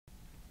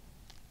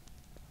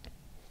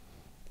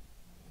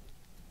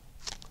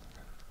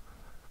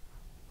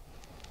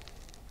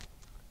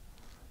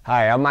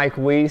Hi, I'm Mike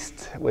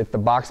Wiest with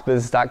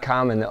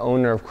TheBoxBusiness.com and the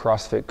owner of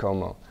CrossFit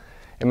Como.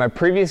 In my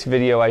previous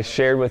video, I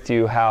shared with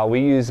you how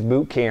we use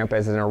Bootcamp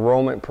as an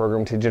enrollment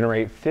program to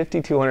generate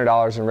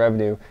 $5,200 in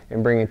revenue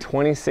and bringing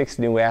 26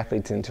 new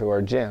athletes into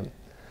our gym.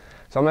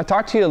 So I'm going to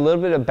talk to you a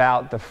little bit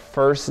about the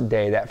first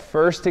day, that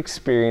first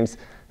experience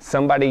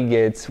somebody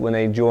gets when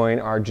they join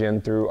our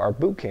gym through our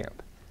Bootcamp.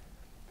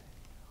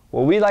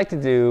 What we like to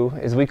do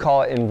is we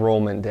call it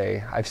Enrollment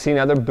Day. I've seen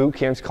other boot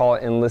camps call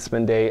it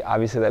Enlistment Day.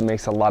 Obviously that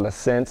makes a lot of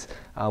sense.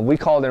 We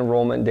call it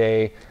Enrollment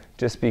Day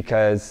just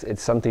because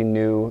it's something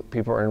new.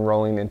 People are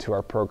enrolling into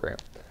our program.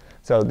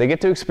 So they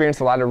get to experience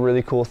a lot of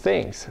really cool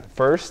things.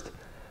 First,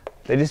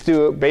 they just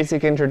do a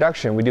basic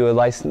introduction. We do a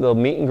nice little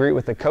meet and greet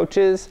with the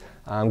coaches,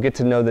 get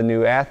to know the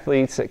new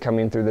athletes that come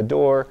in through the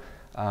door,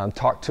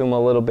 talk to them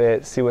a little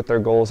bit, see what their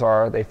goals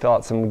are. They fill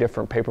out some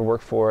different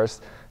paperwork for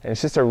us. And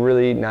it's just a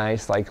really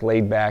nice,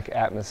 laid back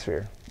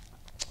atmosphere.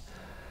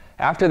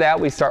 After that,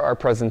 we start our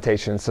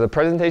presentation. So the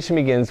presentation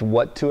begins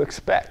what to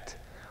expect.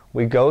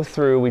 We go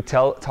through, we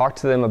talk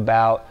to them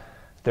about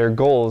their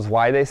goals,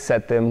 why they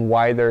set them,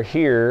 why they're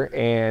here,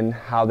 and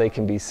how they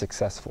can be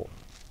successful.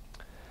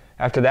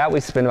 After that, we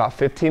spend about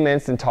 15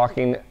 minutes in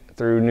talking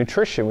through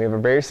nutrition. We have a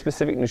very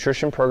specific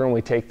nutrition program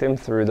we take them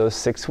through those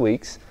 6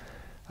 weeks.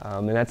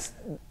 And that's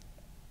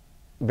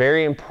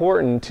very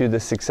important to the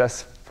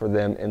success for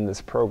them in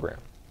this program.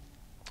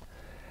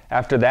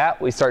 After that,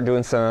 we start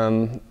doing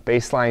some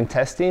baseline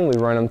testing. We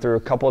run them through a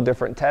couple of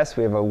different tests.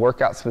 We have a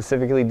workout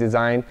specifically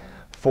designed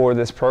for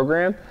this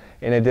program,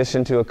 in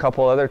addition to a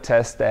couple other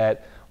tests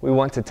that we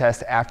want to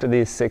test after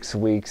these 6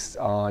 weeks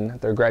on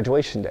their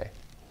graduation day.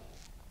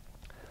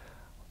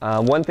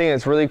 One thing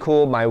that's really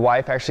cool, my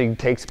wife actually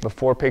takes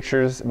before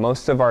pictures.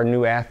 Most of our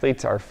new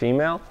athletes are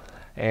female,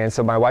 and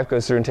so my wife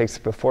goes through and takes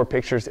before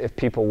pictures if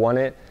people want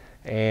it.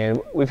 And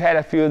we've had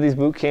a few of these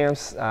boot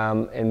camps,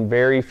 and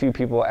very few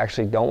people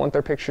actually don't want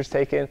their pictures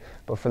taken,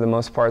 but for the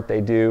most part they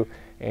do.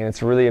 And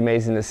it's really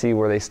amazing to see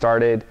where they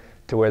started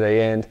to where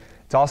they end.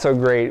 It's also a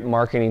great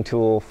marketing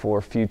tool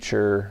for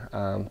future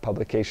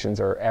publications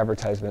or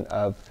advertisement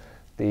of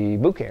the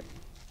boot camp.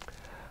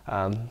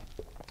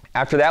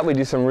 After that, we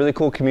do some really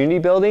cool community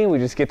building. We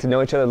just get to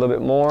know each other a little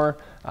bit more,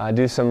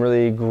 do some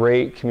really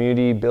great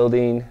community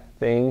building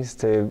things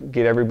to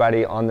get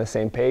everybody on the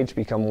same page,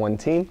 become one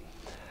team.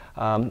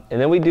 And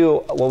then we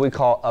do what we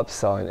call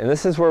upselling, and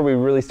this is where we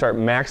really start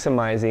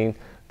maximizing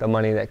the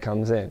money that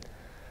comes in.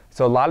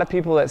 So a lot of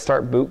people that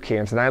start boot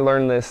camps, and I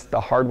learned this the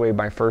hard way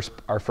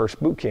our first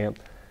boot camp,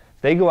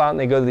 they go out and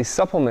they go to these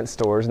supplement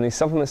stores, and these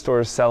supplement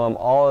stores sell them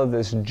all of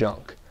this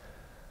junk.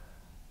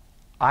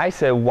 I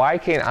said, why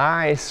can't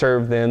I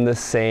serve them the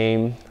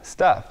same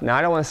stuff? Now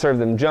I don't want to serve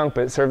them junk,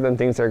 but serve them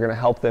things that are going to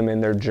help them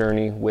in their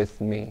journey with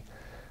me.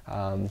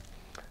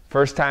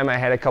 First time I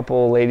had a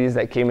couple of ladies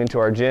that came into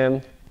our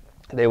gym.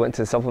 They went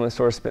to the supplement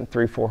store, spent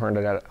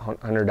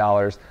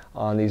 $300-400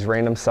 on these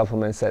random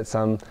supplements that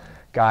some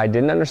guy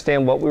didn't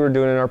understand what we were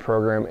doing in our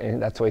program,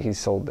 and that's why he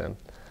sold them.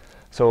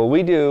 So what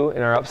we do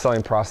in our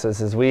upselling process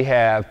is we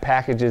have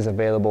packages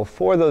available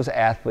for those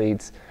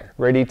athletes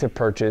ready to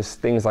purchase,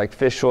 things like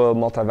fish oil,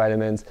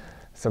 multivitamins,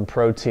 some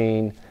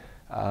protein,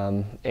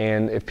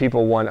 and if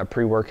people want a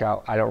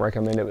pre-workout, I don't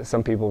recommend it, but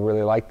some people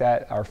really like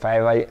that. Our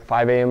 5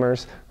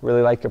 a.m.ers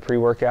really like the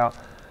pre-workout.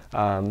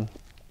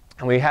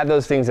 And we have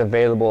those things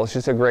available. It's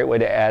just a great way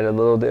to add a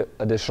little bit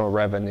additional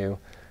revenue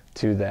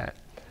to that.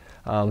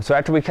 So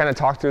after we kind of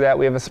talk through that,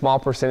 we have a small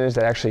percentage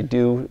that actually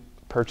do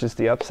purchase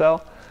the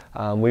upsell.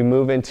 We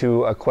move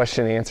into a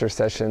question and answer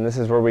session. This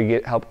is where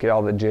we help get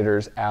all the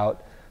jitters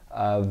out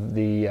of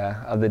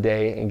the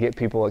day and get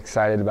people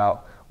excited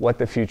about what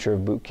the future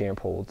of boot camp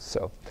holds.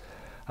 So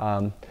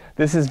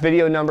this is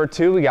video number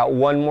 2. We got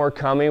one more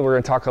coming. We're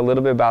going to talk a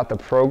little bit about the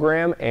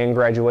program and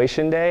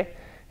graduation day,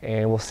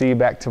 and we'll see you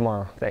back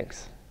tomorrow.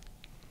 Thanks.